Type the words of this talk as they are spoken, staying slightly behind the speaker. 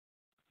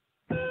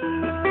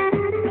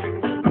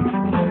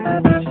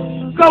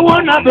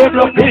Kawana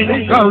bedo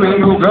piny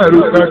kawero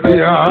garuka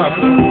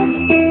Adhiambo.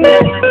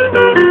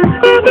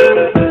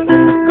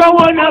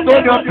 Kawana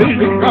bedo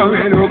piny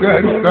kawero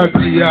garuka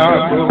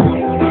Adhiambo.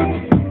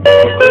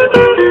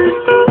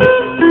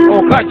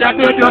 Okatch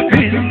bedo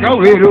piny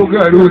kawero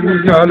garuka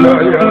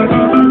Nyalaya.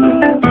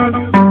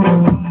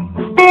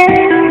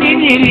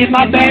 Nyiri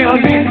mabeyo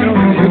lino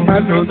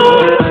emaloso.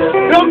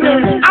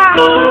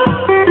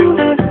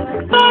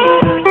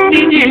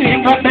 Nyiri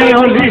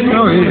mabeyo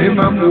lino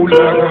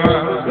emamulaga.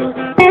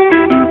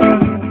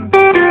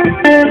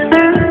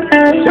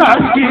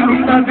 Shakiru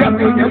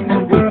Adhiambo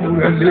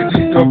Nyakobura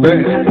lelito be.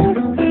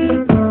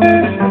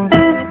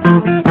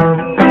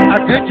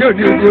 Akecho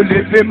nigo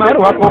lepe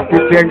marwako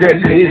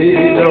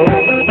kutengeleo.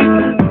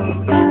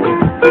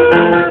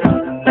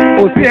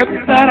 Osiep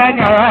sara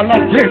nyala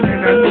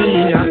jemina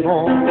miyango.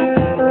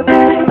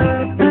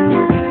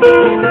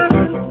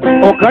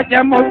 Okatch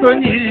moto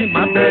nyiri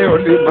mabeyo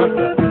lima.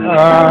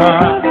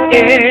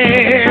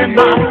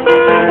 Ema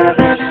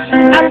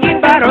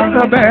akibaro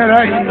sobera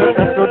ino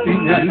tato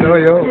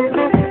tinyaloyo.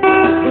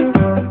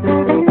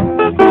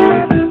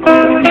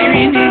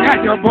 Niwini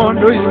nyajo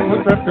bondo ino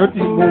tato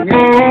timunge.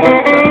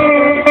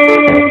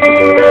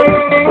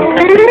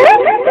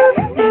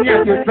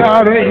 Nyajo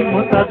sare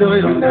ino tato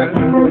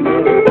yonaloyo.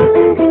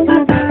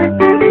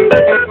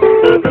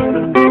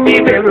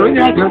 Nibero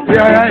nyajo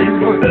siara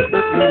ino tato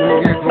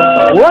timunge.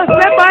 What's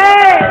that,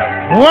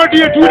 boy? What do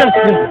you do that?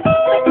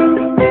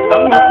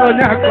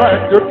 Motonya kwa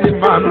joti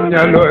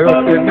mamnyaloyo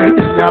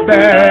teneji nyabe.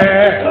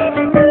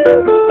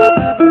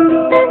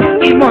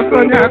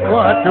 Motonya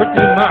kwa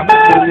joti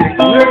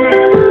mamnyaloyo.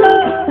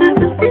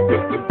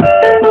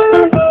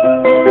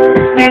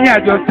 Ninya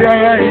joti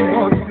aya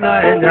imosna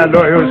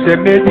enyaloyo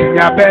teneji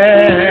nyabe.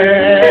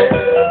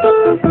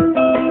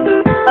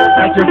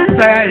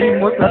 Joti aya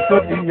imosna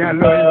joti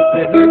nyaloyo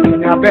teneji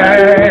nyabe.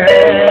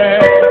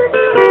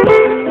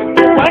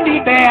 Wani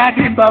be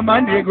adimba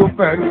manigo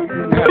peru.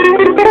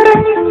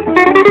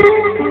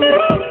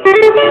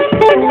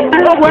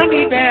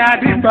 Wani be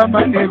adimba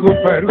manigo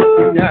peru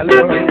nyalo.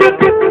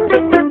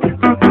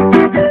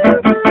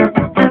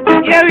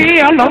 Yewi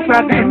alosa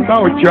adimba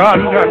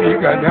ochanda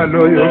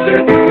nyalo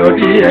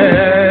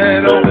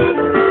yodiero.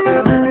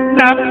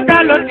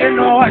 Namdalo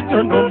teno wacho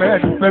no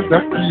meru pesa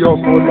kiyo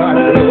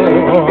molado.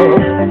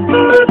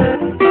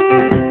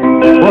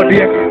 Odi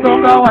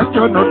eksoga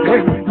wacho no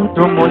tengu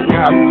to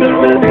monyalo.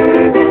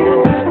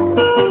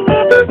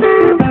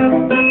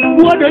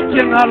 Wada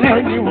chenala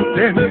ni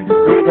uteni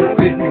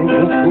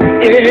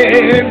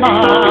ema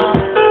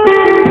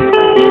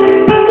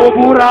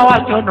obura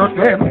wacho no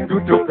temdu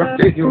to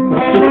kateyo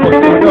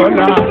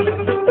dola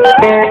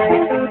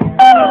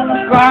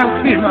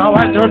kasi na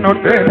wacho no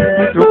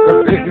temdu to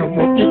kateyo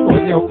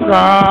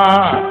mokikonyoka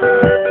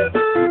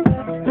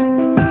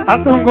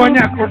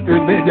atongonya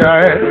kotemeja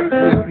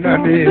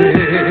nani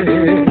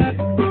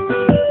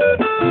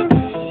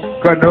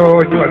kano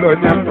nyolo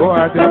nyako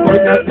Adhiambo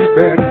nyati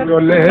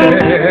bendole.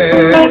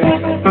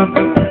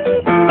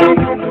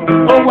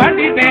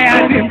 Wani be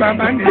adimba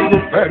manigo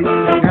peru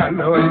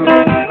nyaloyo.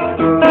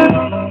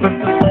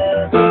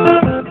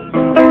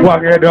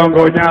 Wange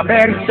dongo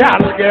nyaber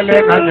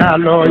chalgele na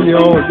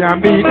nyaloyo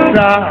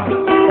nyamita.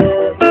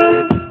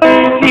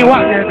 Ni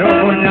wange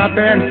dongo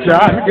nyaber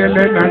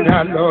chalgele na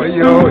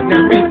nyaloyo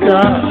nyamita.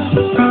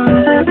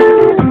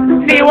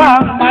 Niwa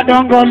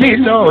madongo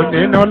lilo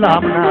neno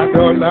lamna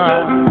dola.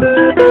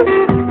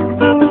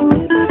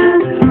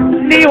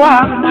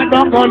 Niwa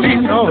madongo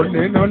lilo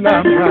neno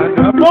lamna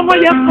dola. Bongo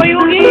ya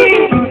koyugi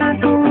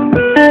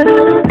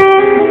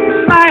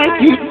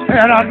maeki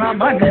era na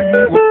mani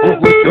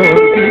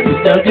mukukuchoti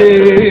jage.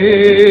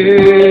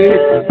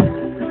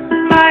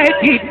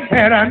 Maeki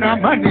era na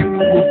mani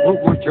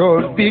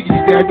mukukuchoti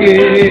jage.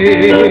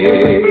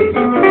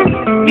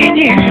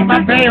 Nyiri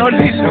mabeyo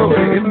lilo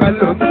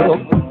emaloso.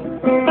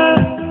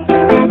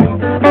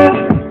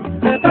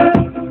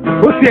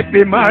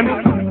 Osiepe man,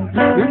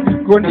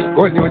 koni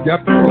konyo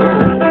japo.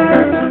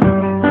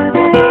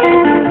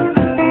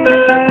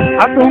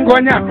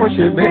 Atungonya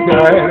koshemega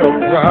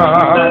eroka.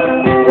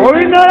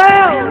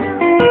 Oinoleo.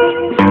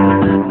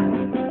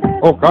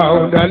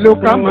 Okaunda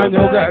luka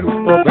manyoga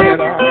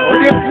rupobera.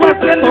 Odie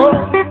kwasemo.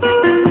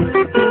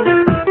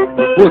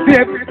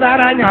 Osiepe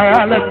saranya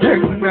ala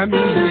chengna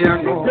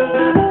miyango.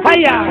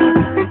 Haya.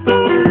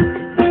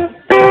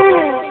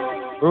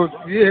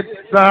 Osiepe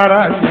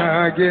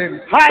saranya again.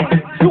 Hai,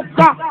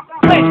 suka.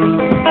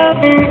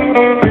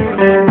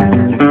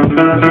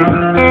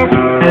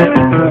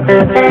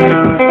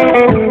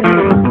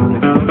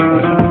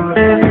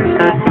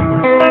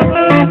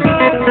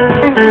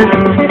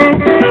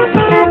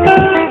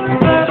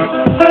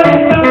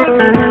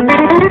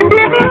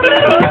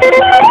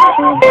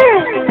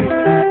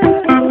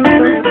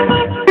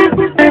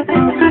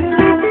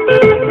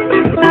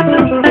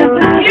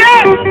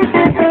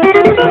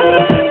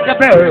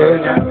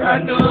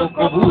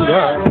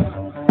 Nyakobura,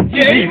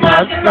 yei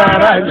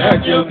maskaranya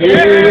joge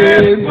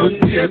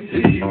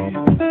mutiati.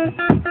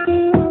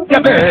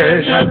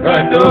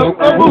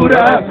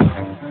 Nyakobura,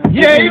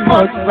 Ye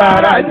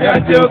mosara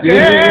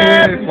jajoge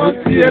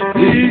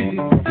mosiepi.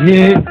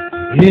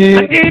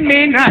 Ye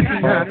mina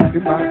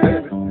timabe.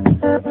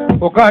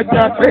 Okatch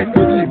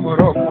Biggy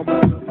moromo.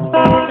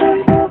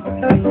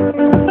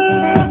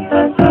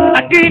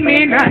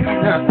 Mina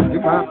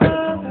timabe.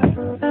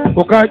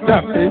 Okatch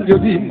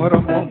Biggy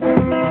moromo.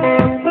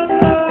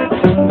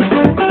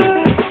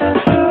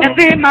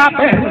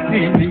 Timabe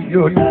ni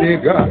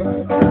yonega.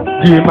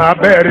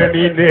 Timabe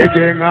ni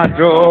nege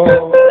ngato.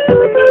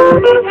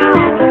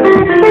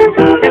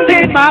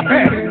 Timabe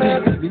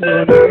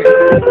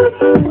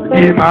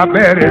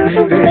ni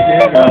nege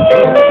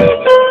ngato.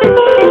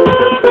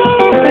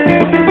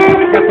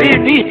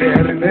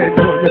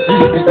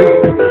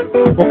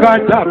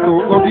 Okatch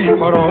Biggy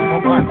moromo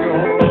manyo.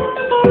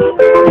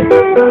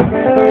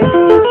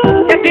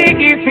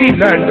 Tigi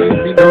filani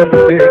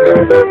minonega.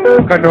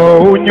 Kano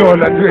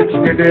unyola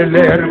twechine de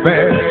lerbe.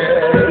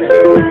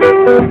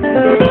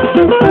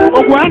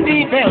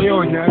 Ogwandi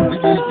beyo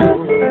nyagijo.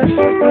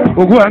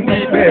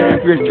 Ogwandi beyo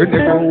twechine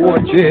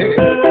kuwoche.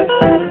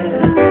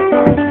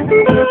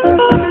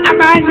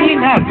 Amani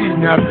na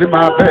vinya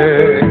timabe.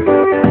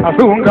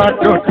 Asunga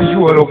toti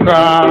yuoloka.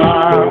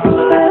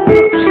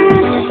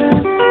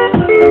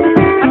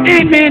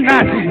 Ime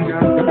na vinya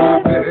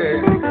timabe.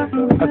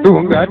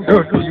 Asunga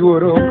toti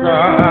yuoloka.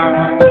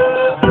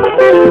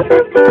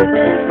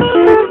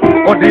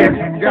 Ode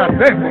ya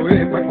semu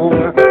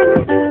imakuna.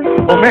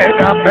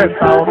 Omega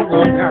pesa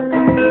omonya.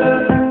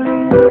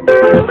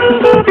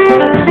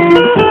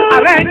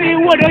 Areni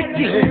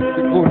wodoji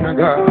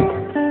kunaga.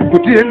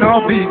 Kutie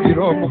no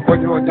bigiro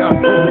mukonyo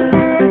jato.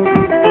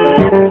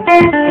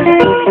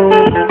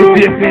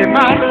 Kutie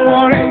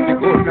manore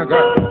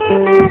kunaga.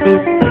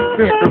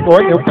 Kutie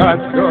boyo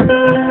kasto.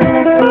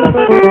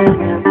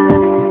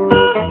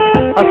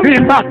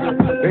 Asimba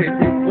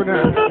baby kuna.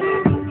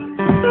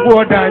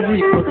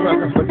 Wodani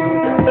kutuaga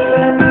kunaga.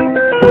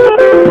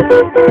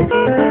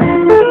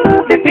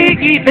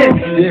 Biggy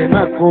Biggy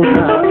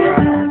makuna.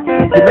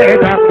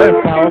 Omega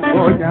pesa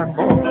omonya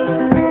ko.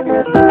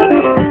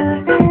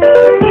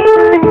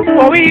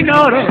 We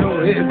know that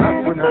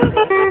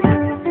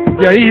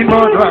yeah, you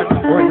know that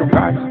for your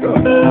pastor.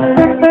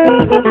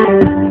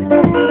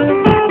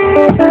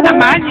 The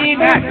man you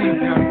got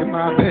in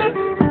my bed.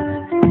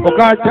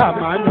 Okatch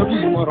man no be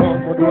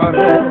moromo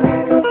duaro.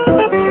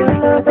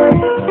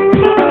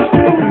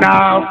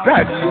 Now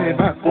that's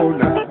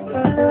makuna.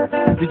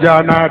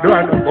 Kijana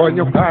duaro for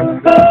your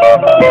pastor.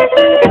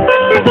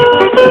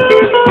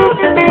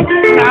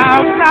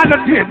 Now not a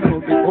kid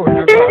before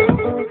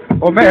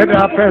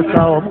Omega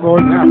pesa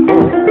omonya ko.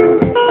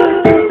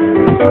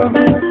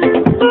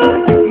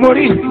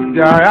 Mori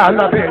ya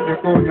ala bende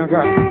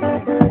kunaga.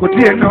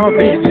 Kutie no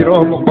bigiro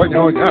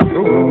mukonyo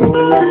jato.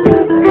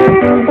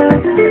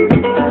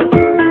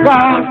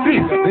 Basi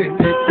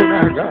bende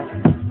kunaga.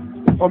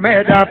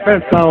 Omega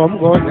pesa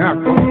omonya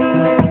ko.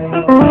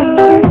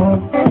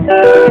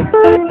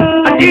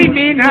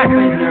 Adimi na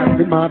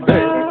timabe.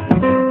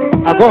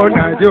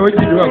 Agona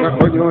joji duaga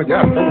konyo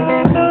jato.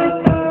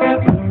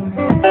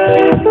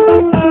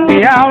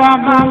 Yawa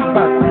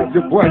mamba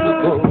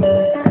jukwajiko.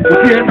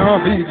 Kutie no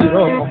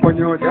bigiro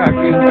mukonyo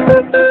jaki.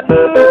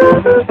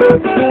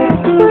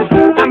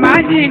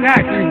 Amaji na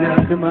kinya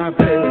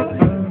timabe.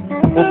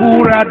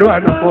 Okura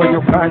doano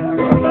konyo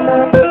kanyo.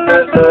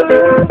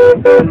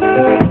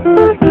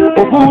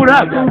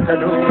 Okura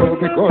biakano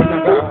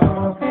bikonaga.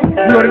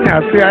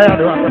 Yornya siya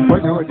doano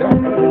konyo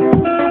jaki.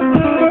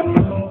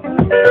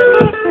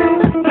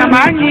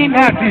 Amaji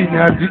na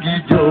kinya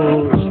digijo.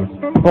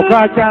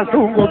 Okatch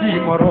Biggy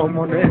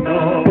moromo neno.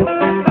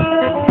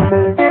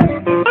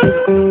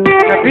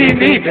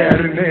 Kapini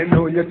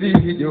neno yadi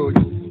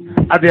joji.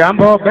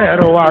 Adhiambo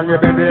bero wange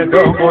bende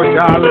dongo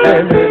chal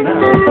nena.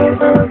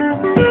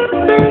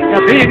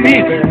 Kapini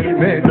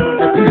neno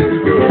yadi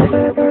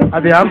joji.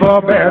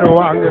 Adhiambo bero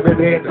wange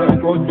bende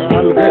dongo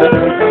chal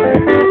nena.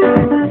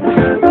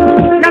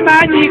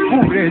 Namanyi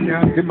kure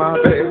nyanti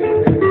mabe.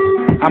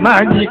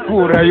 Amanyi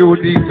kura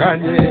yudi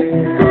kanye.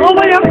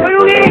 Omo yanko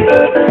yudi.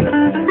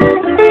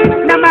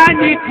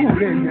 Namanyi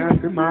kure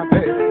nyanti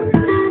mabe.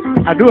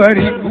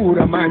 Aduari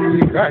kura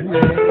manyi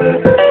kanye.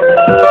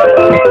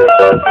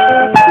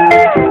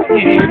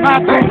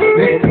 Mabe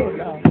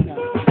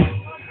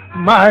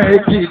mae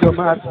kido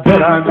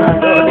masarana.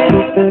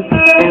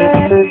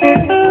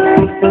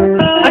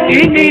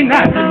 Adini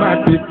nati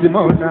matiti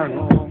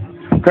monano.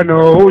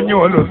 Kano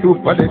unyolo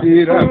supale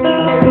dira.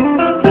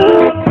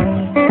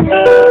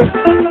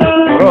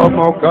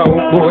 Romo ka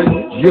ukoy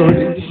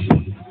yuri.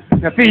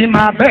 Nafi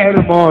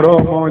maber moro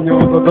monyo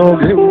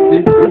doge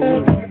usiku.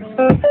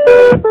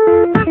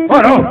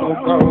 Romo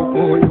ka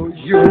ukoy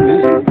yuri.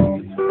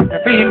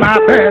 Nafi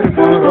maber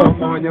moro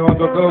monyo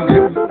doge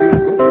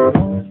usiku.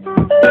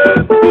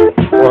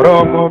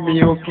 Romo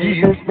mio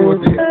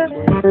kisode.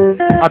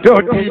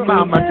 Adoti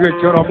mama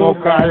twecho romo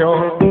kayo.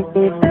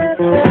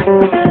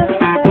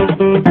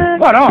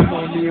 Romo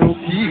mio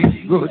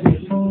kisode.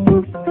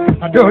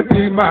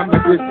 Adoti mama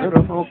twecho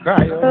romo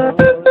kayo.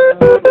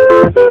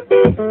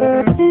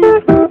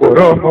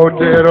 Oromo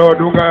tero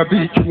dunga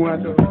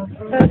bichwano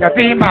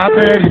Nyathi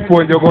maber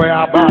ipuonjo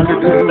goya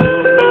balde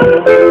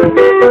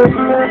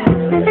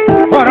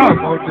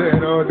Oromo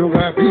tero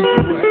dunga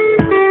bichwano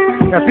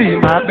Nyathi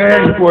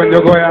maber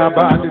ipuonjo goya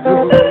balde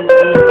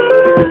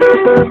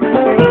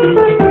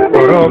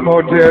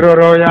Oromo tero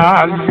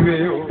royal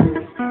yweyo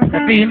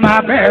Nyathi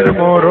maber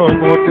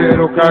moromo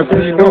tero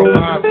kasino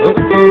mato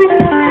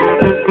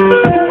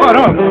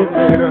Oromo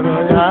tero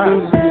royal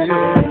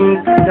yweyo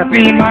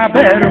Nyathi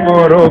maber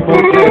moromo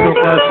tero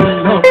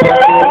kasino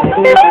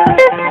mato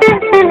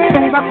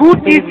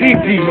Makuti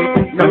siti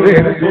na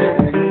vere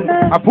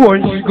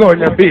Apuonji go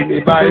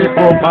nyathini bae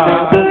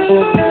boma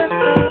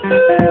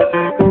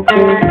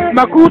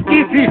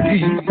Makuti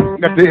siti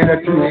na vere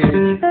tue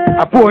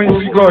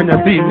Apuonji go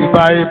nyathini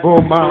bae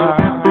boma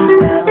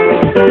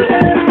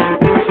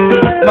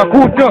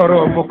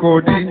Makutoro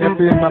mokodi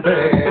nyathi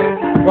maber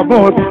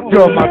Wabos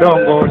joma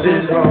dongo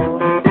lilo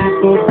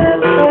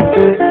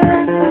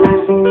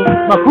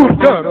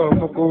Makutoro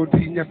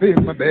mokodi nyathi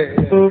maber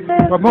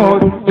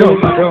Wabos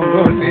joma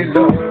dongo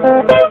lilo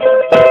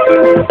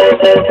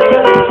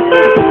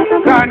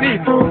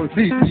Kanino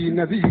siti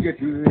na vige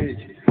tue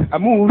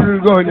Amul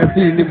go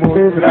nyathini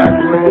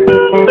motragwe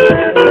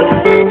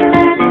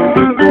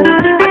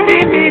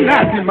Atini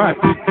nati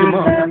matiti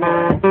mona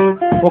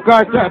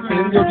Okatch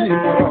Biggy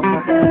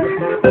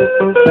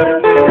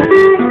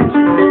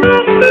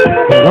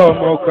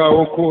Romo ka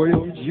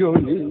okoyo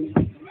jioni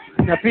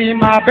Nyathi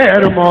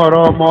maber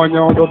moro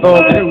monyondo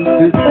dhoge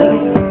usiku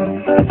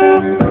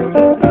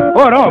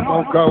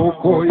Oromo ka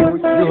okoyo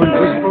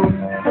jioni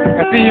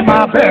Nyathi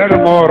maber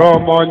moro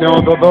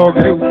monyondo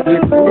dhoge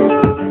usiku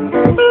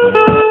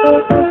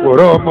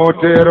Oromo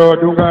tero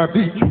dunga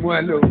bich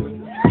mwalo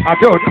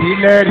Atoti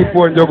leri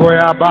puonjo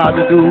goya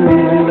baldu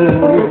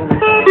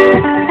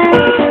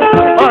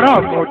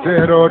Oromo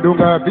tero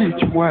dunga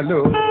bich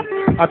mwalo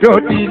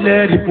Atoti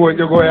leri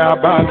puonjo goya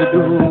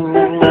baldu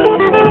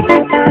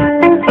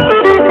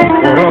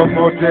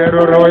Oromo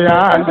tero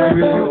royal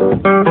yweyo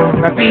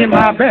Nyathi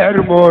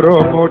maber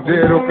moromo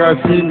tero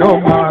kasino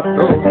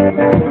mato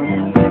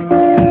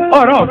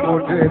Oromo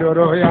tero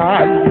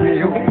royal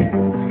yweyo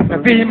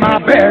Nyathi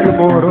maber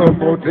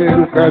moromo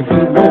tero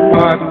kasino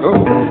mato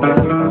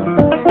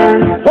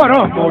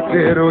Oromo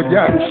tero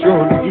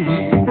junction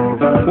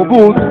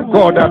Ubud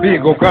koda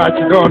bigo Okatch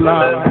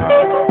dollar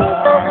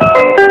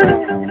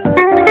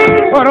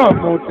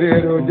Oromo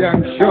tero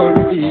junction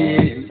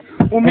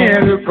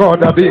Umiel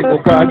koda bigo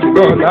Okatch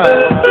dollar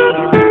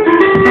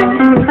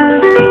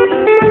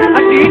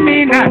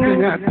Atini nati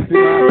nyathi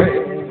maber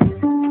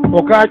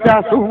Okatch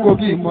asungo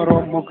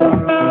gimoromo ka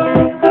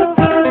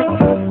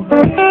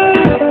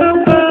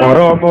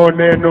Oromo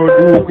neno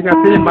duk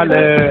nyathi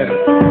maler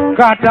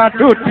Kata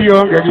tuti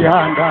onge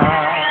gihanda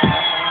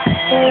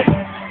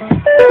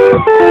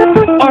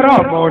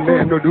Oromo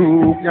neno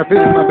duk nyathi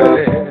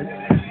maber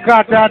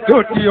Kata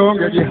tuti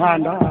onge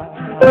gihanda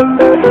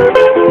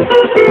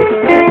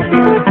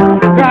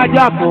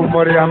Kajapo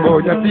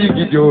moriambo nyathi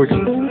gi joji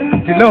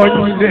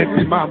Tilonyi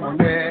leti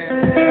mamone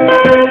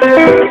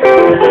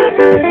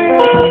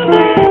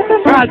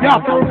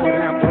Kajapo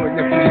moriambo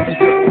nyathi gi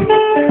joji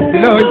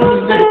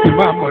Tilonyi leti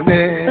mamone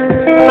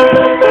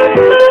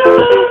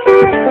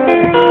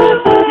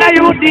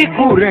Nayudi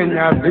kure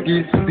nyathi gi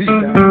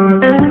sida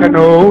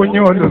Kano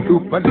unyolo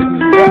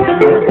supalinia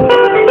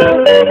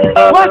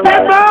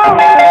Wasebo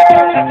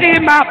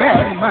Ima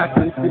ber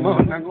matiti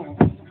monango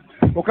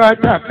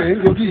Okatch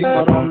Biggy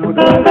moromo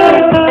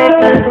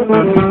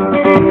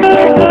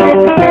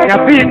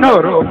Nyathi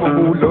noromo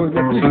mulo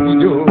nyathi gi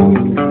jo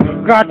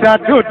Kata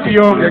tuti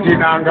onge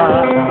ginanga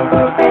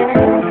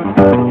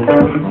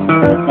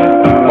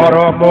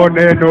Oromo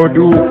neno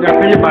duk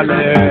nyathi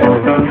maler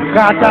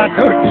Kata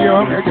tuti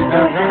onge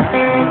ginanga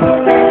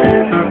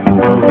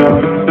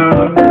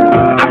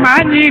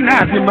Amanyi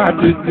nyathi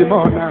matiti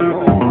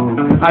monango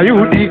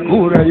Ayudi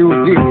kura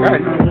ayudi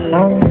kanyo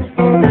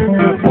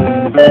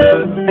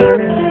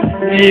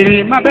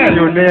Iri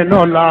mabeyo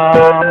neno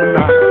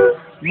lamna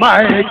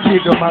Mae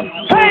kido ma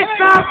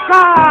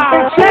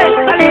Heka